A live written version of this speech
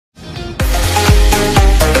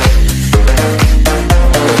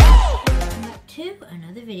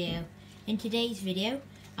In today's video,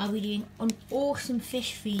 I'll be doing an awesome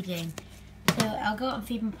fish feeding. So I'll go out and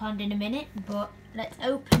feed my pond in a minute, but let's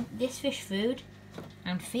open this fish food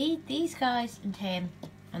and feed these guys and him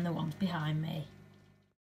and the ones behind me.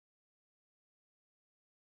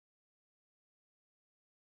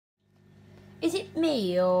 Is it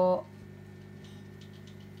me, or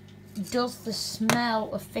does the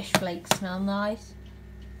smell of fish flakes smell nice?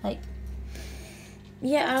 Like,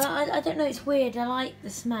 yeah, I don't know, it's weird. I like the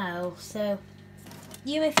smell, so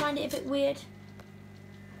you may find it a bit weird.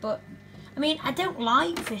 But, I mean, I don't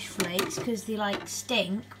like fish flakes because they like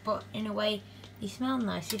stink, but in a way they smell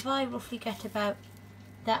nice. If I roughly get about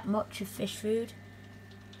that much of fish food,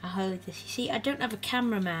 I hold this. You see, I don't have a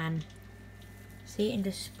cameraman. See, and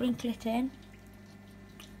just sprinkle it in.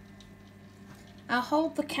 I'll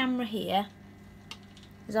hold the camera here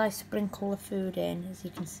as I sprinkle the food in. As you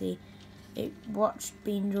can see, it watched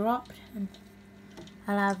being dropped, and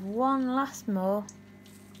I'll have one last more.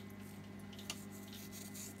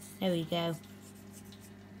 There we go.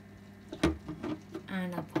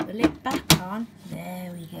 And I'll put the lid back on.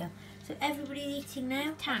 There we go. So everybody's eating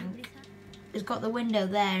now. Tank has got the window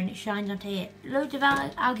there and it shines onto it. Loads of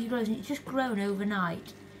algae grows and it's just grown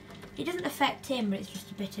overnight. It doesn't affect him, but it's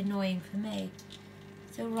just a bit annoying for me.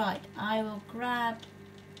 So right, I will grab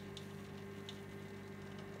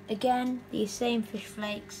again these same fish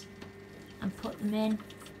flakes and put them in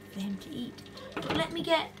for him to eat. But let me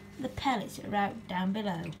get the pellets that are out down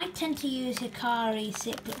below. I tend to use Hikari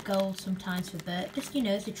Ciplet Gold sometimes for Bert, just, you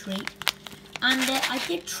know, as a treat. And I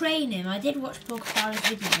did train him. I did watch Pulcafara's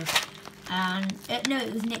video. And no,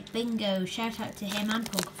 it was Nick Bingo. Shout out to him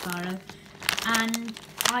and Pulcafara. And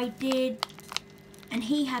I did. And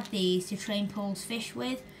he had these to train Paul's fish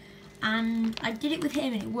with, and I did it with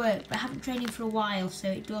him and it worked, but I haven't trained him for a while, so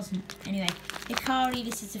it doesn't. Anyway, Hikari,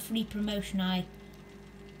 this is a free promotion.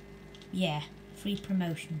 Free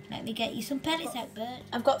promotion. Let me get you some pellets out, Bert.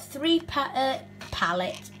 I've got 3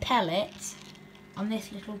 pellets on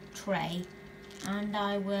this little tray, and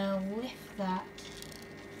I will lift that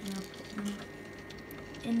and I'll put them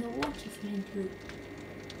in the water for him to.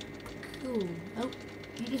 Cool. Oh,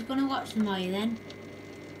 you're just gonna watch them, are you then?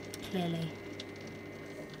 Clearly.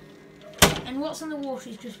 And what's on the water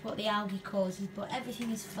is just what the algae causes, but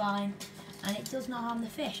everything is fine and it does not harm the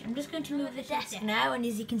fish. I'm just going to move the desk now, and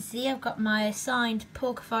as you can see, I've got my signed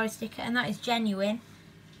Pulcafara sticker, and that is genuine.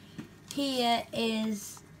 Here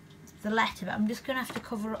is the letter, but I'm just going to have to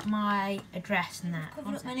cover up my address and that.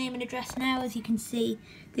 Cover up my name and address now. As you can see,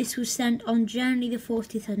 this was sent on January the 4th,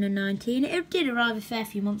 2019. It did arrive a fair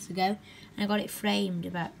few months ago, and I got it framed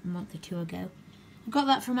about a month or 2 ago. I got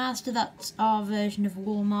that from Asda. That's our version of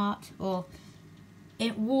Walmart, or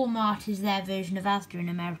Walmart is their version of Asda in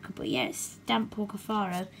America. But yeah, it's stamped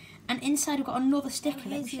Pulcafara. And inside I've got another sticker.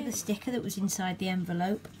 Let's see the sticker that was inside the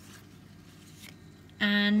envelope.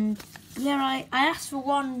 And yeah, I asked for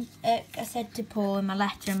one. I said to Paul in my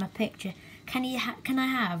letter and my picture, can I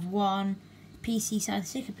have one PC size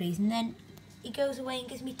sticker, please? And then he goes away and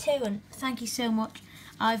gives me 2. And thank you so much.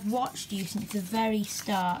 I've watched you since the very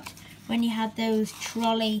start. When you had those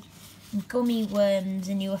trolley gummy worms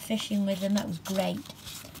and you were fishing with them, that was great.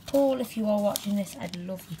 Paul, if you are watching this, I'd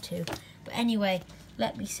love you to. But anyway,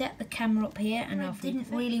 let me set the camera up here, and it didn't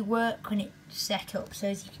really work when it set up, so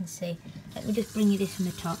as you can see, let me just bring you this from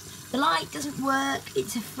the top. The light doesn't work.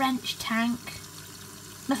 It's a French tank.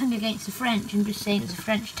 Nothing against the French, I'm just saying it's a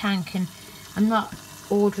French tank, and I'm not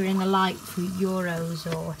ordering a light for euros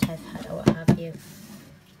or whatever, or what have you.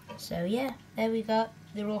 So yeah, there we go.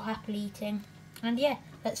 They're all happily eating. And yeah,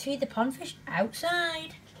 let's feed the pond fish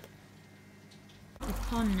outside. The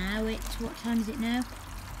pond now, what time is it now?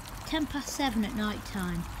 7:10 at night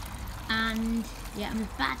time. And yeah, I'm as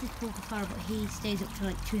bad as Pulcafara, but he stays up till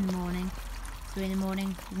like 2 in the morning, 3 in the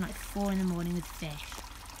morning, even like 4 in the morning with fish.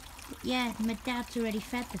 But yeah, my dad's already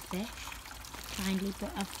fed the fish, kindly,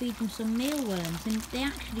 but I'll feed them some mealworms, and they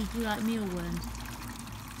actually do like mealworms.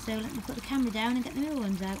 So let me put the camera down and get the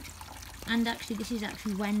mealworms out. And actually, this is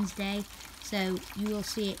actually Wednesday, so you will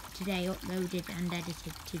see it today, uploaded and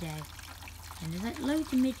edited today. And there's like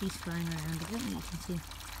loads of midges flying around. I don't know if you can see.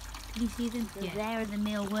 Can you see them? So yeah. There are the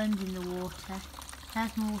mealworms in the water.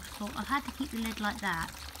 There's more waterfall. I've had to keep the lid like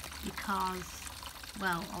that because,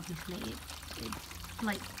 well, obviously it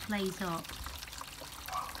like plays up.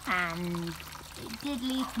 And it did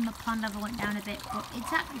leak from the pond level, went down a bit, but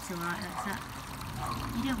it's alright like that.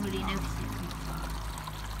 You don't really notice it from afar.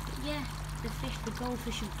 But yeah, the fish, the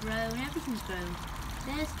goldfish have grown, everything's grown.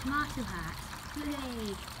 There's Tomato Hat.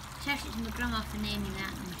 Hooray! Shout out to my grandma for naming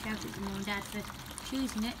that, and shout out to mum and dad for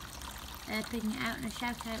choosing it, picking it out, and a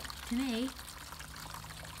shout out to me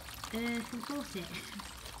who bought it?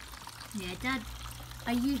 Yeah, Dad,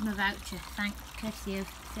 I used my voucher, courtesy of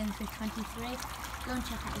Sims23. Go and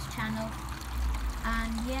check out his channel.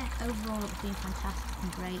 And yeah, overall it's been fantastic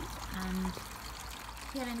and great. And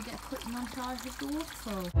yeah, let me get a quick montage of the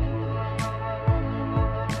waterfall.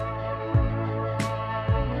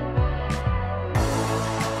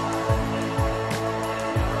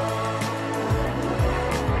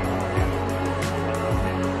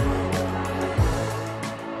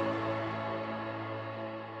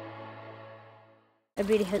 I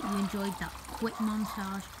really hope you enjoyed that quick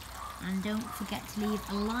montage, and don't forget to leave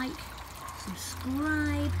a like,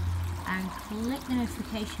 subscribe and click the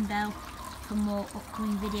notification bell for more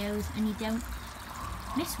upcoming videos, and you don't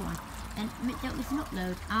miss one and don't miss an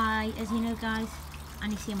upload. As you know guys,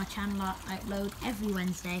 and you see on my channel, I upload every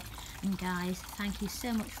Wednesday. And guys, thank you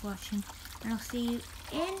so much for watching, and I'll see you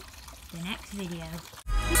in the next video.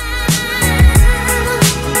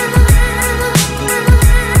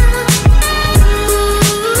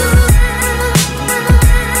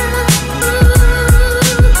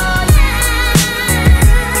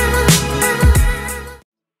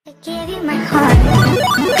 Give you my heart.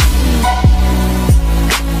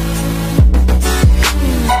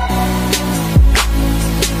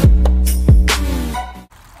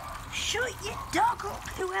 Shut your dog up,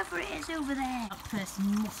 whoever it is over there. That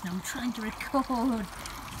person must know I'm trying to record.